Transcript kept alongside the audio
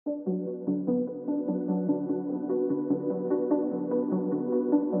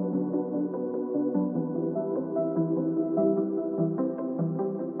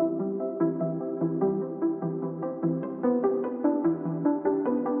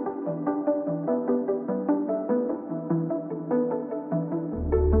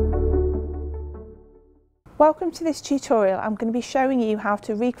Welcome to this tutorial. I'm going to be showing you how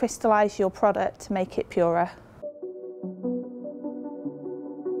to recrystallise your product to make it purer.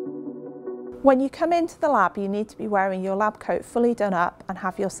 When you come into the lab, you need to be wearing your lab coat fully done up and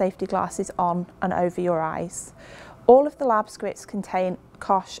have your safety glasses on and over your eyes. All of the lab scripts contain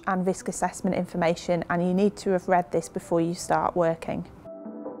COSH and risk assessment information, and you need to have read this before you start working.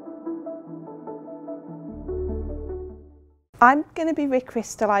 I'm going to be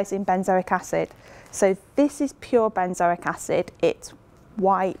recrystallising benzoic acid. So this is pure benzoic acid. It's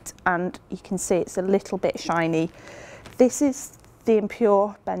white and you can see it's a little bit shiny. This is the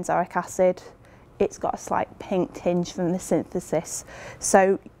impure benzoic acid. It's got a slight pink tinge from the synthesis.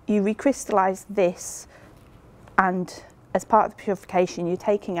 So you recrystallise this, and as part of the purification you're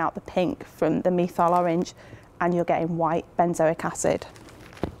taking out the pink from the methyl orange and you're getting white benzoic acid.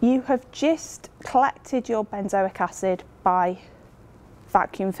 You have just collected your benzoic acid by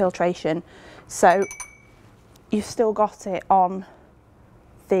vacuum filtration, so you've still got it on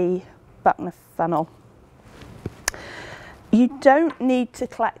the Buckner funnel. You don't need to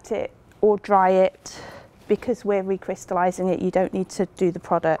collect it or dry it because we're recrystallising it. You don't need to do the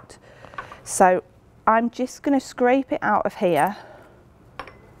product. So I'm just going to scrape it out of here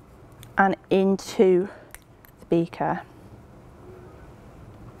and into the beaker.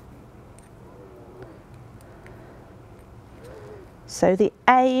 So the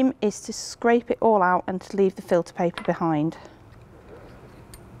aim is to scrape it all out and to leave the filter paper behind.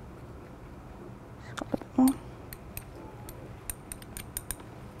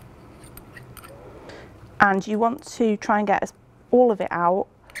 And you want to try and get all of it out,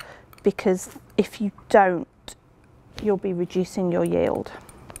 because if you don't, you'll be reducing your yield.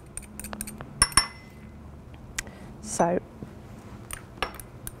 So,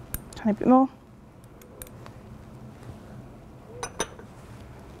 tiny bit more.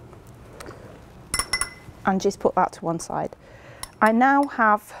 And just put that to one side. I now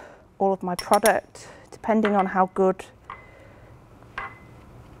have all of my product. Depending on how good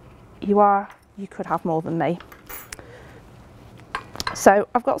you are, you could have more than me. So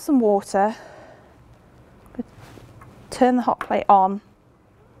I've got some water. Turn the hot plate on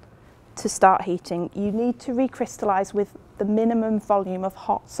to start heating. You need to recrystallise with the minimum volume of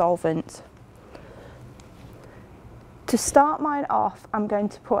hot solvent. To start mine off, I'm going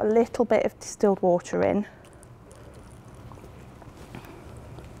to put a little bit of distilled water in.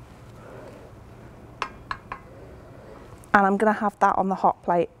 And I'm going to have that on the hot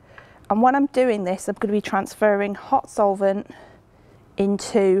plate. And when I'm doing this, I'm going to be transferring hot solvent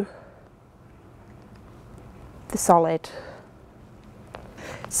into the solid.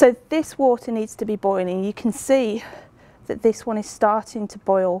 So this water needs to be boiling. You can see that this one is starting to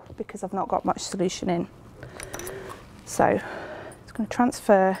boil because I've not got much solution in. So it's going to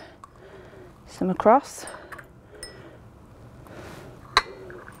transfer some across.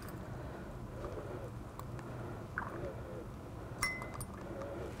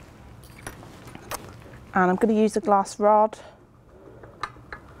 And I'm going to use a glass rod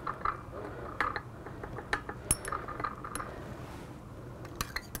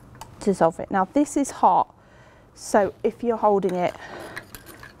to dissolve it. Now this is hot, so if you're holding it,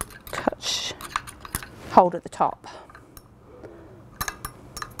 hold at the top.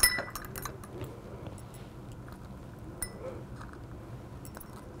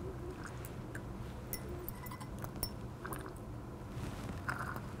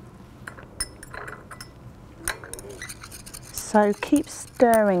 So keep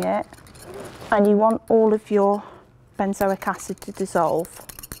stirring it, and you want all of your benzoic acid to dissolve.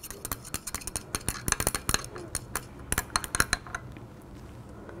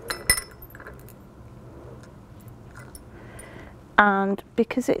 And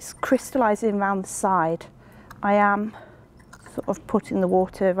because it's crystallising around the side, I am sort of putting the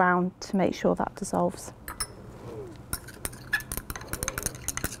water around to make sure that dissolves.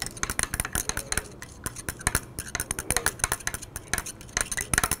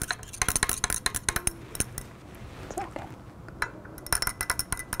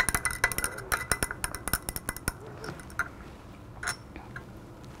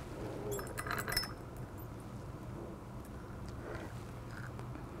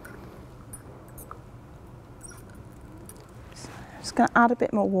 Just going to add a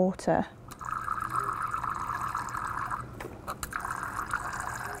bit more water.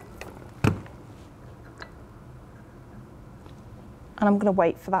 And I'm going to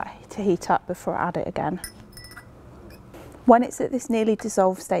wait for that to heat up before I add it again. When it's at this nearly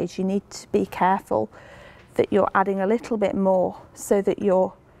dissolved stage, you need to be careful that you're adding a little bit more so that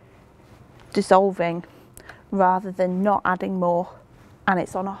you're dissolving rather than not adding more and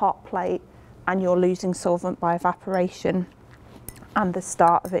it's on a hot plate and you're losing solvent by evaporation and the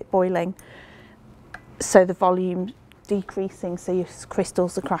start of it boiling, so the volume decreasing, so your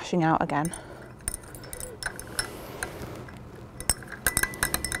crystals are crashing out again.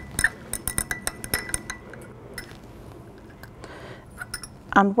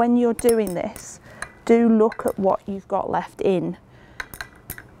 And when you're doing this, do look at what you've got left in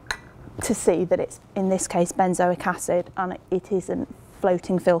to see that it's, in this case, benzoic acid, and it isn't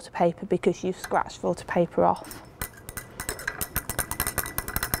floating filter paper because you've scratched filter paper off.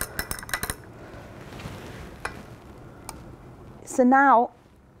 So now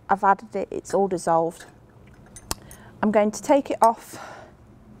I've added it, it's all dissolved. I'm going to take it off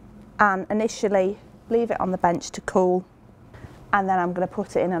and initially leave it on the bench to cool, and then I'm going to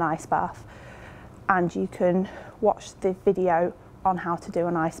put it in an ice bath. And you can watch the video on how to do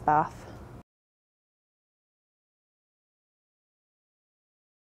an ice bath.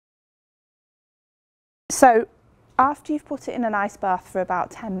 So after you've put it in an ice bath for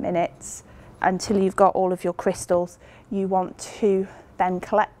about 10 minutes until you've got all of your crystals, you want to then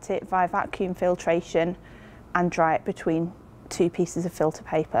collect it via vacuum filtration and dry it between 2 pieces of filter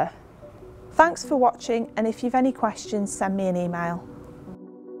paper. Thanks for watching, and if you've any questions, send me an email.